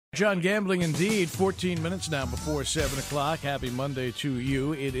John Gambling indeed. 14 minutes now before 7 o'clock. Happy Monday to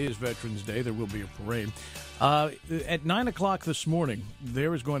you. It is Veterans Day. There will be a parade. At 9 o'clock this morning,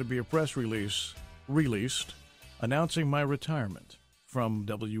 there is going to be a press release released announcing my retirement from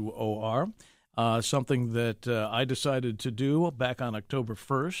WOR. Something that I decided to do back on October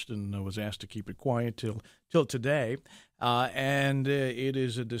 1st, and I was asked to keep it quiet till today. And it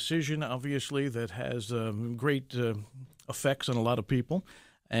is a decision, obviously, that has great effects on a lot of people.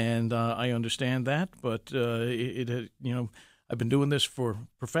 And I understand that, but I've been doing this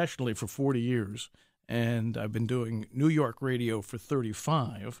professionally for 40 years, and I've been doing New York radio for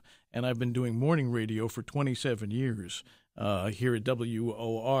 35, and I've been doing morning radio for 27 years here at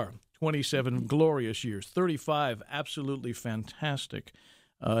WOR. 27 glorious years, 35 absolutely fantastic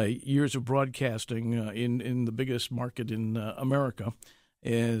years of broadcasting in the biggest market in America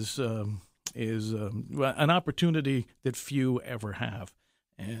is an opportunity that few ever have.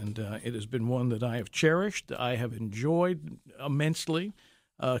 And it has been one that I have cherished, I have enjoyed immensely,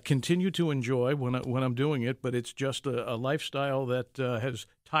 continue to enjoy when I'm doing it, but it's just a lifestyle that has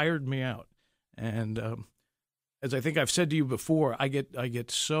tired me out. And as I think I've said to you before, I get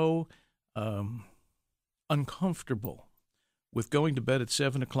so uncomfortable with going to bed at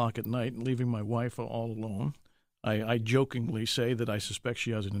 7 o'clock at night and leaving my wife all alone. I jokingly say that I suspect she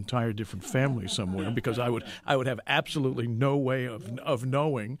has an entire different family somewhere because I would have absolutely no way of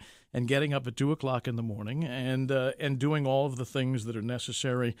knowing, and getting up at 2 o'clock in the morning and doing all of the things that are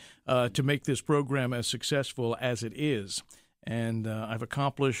necessary to make this program as successful as it is. And I've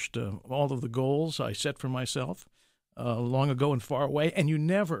accomplished all of the goals I set for myself long ago and far away. And you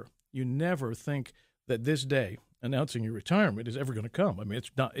never think that this day, announcing your retirement, is ever going to come. I mean,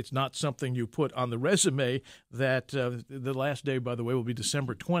 it's not something you put on the resume. That the last day, by the way, will be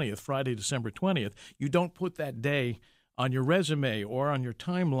December 20th, Friday, December 20th. You don't put that day on your resume or on your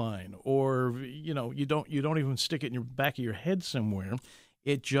timeline, or you don't even stick it in your back of your head somewhere.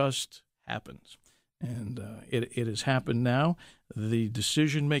 It just happens, and it has happened now. The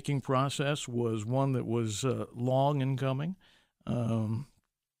decision-making process was one that was long in coming.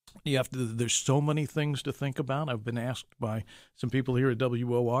 There's so many things to think about. I've been asked by some people here at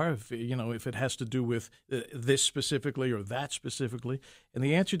WOR if it has to do with this specifically or that specifically. And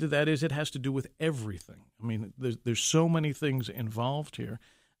the answer to that is it has to do with everything. I mean, there's so many things involved here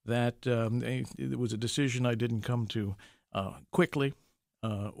that it was a decision I didn't come to quickly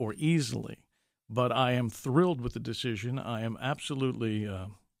or easily. But I am thrilled with the decision. I am absolutely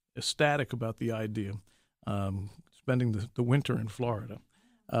ecstatic about the idea, spending the winter in Florida.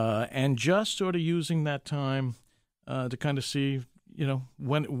 And just sort of using that time to kind of see,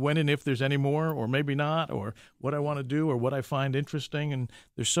 when and if there's any more, or maybe not, or what I want to do, or what I find interesting. And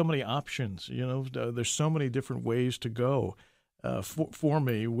there's so many options. There's so many different ways to go for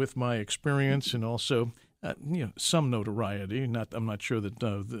me with my experience and also some notoriety. I'm not sure that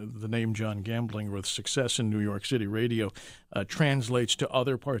the name John Gambling or the success in New York City radio translates to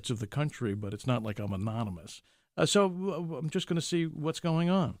other parts of the country, but it's not like I'm anonymous. So I'm just going to see what's going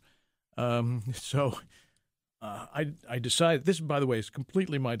on. I decided, this, by the way, is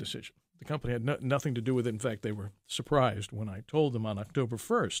completely my decision. The company had nothing to do with it. In fact, they were surprised when I told them on October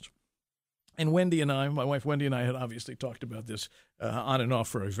 1st. And my wife Wendy and I had obviously talked about this on and off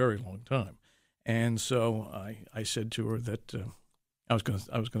for a very long time. And so I said to her that I was going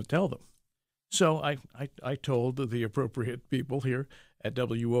to tell them. So I told the appropriate people here at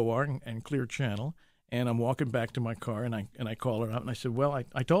WOR and Clear Channel. And I'm walking back to my car, and I call her out, and I said, well,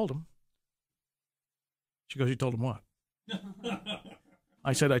 I told him. She goes, you told him what?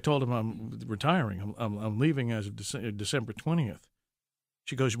 I said, I told him I'm retiring. I'm leaving as of December 20th.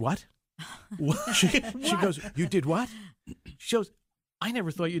 She goes, what? She goes, you did what? She goes, I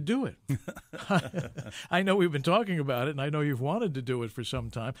never thought you'd do it. I know we've been talking about it, and I know you've wanted to do it for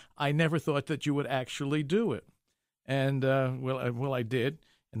some time. I never thought that you would actually do it. And, well, I did.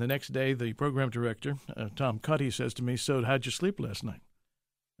 And the next day, the program director, Tom Cuddy, says to me, so how'd you sleep last night?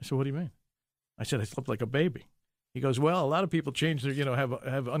 I said, what do you mean? I said, I slept like a baby. He goes, well, a lot of people change their,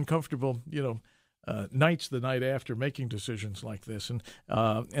 have uncomfortable, nights the night after making decisions like this. And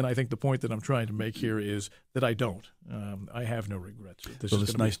I think the point that I'm trying to make here is that I don't. I have no regrets. So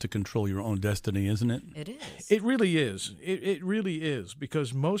it's nice to control your own destiny, isn't it? It is. It really is. It really is,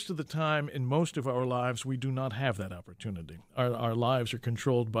 because most of the time in most of our lives, we do not have that opportunity. Our lives are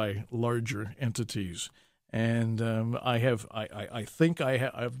controlled by larger entities. And I think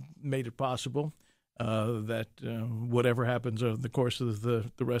I've made it possible that whatever happens over the course of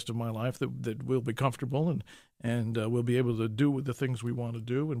the rest of my life, that we'll be comfortable and we'll be able to do the things we want to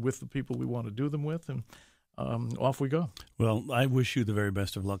do and with the people we want to do them with. And off we go. Well, I wish you the very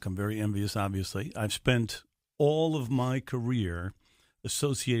best of luck. I'm very envious, obviously. I've spent all of my career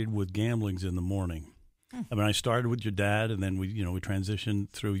associated with gamblings in the morning. I mean, I started with your dad, and then we transitioned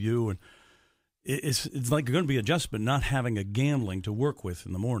through you, and it's like going to be adjustment not having a gambling to work with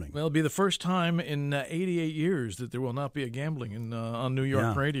in the morning. Well, it'll be the first time in 88 years that there will not be a gambling on New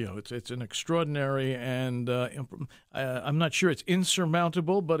York radio. It's an extraordinary, and I'm not sure it's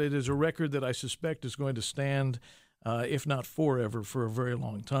insurmountable, but it is a record that I suspect is going to stand, if not forever, for a very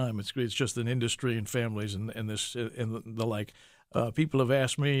long time. It's just an industry and families and the like. People have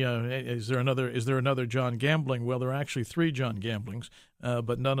asked me, is there another John Gambling? Well, there are actually 3 John Gamblings,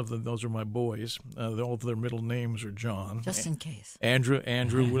 but none of them. Those are my boys. All of their middle names are John. Just in case. Andrew,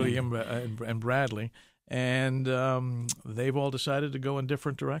 William, and Bradley, and they've all decided to go in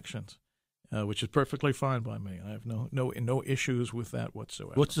different directions, which is perfectly fine by me. I have no issues with that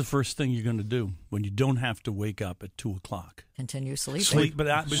whatsoever. What's the first thing you're going to do when you don't have to wake up at 2 o'clock? Continue sleeping.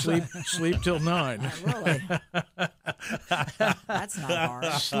 Sleep till 9. Really? That's not hard.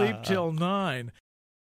 Sleep till 9.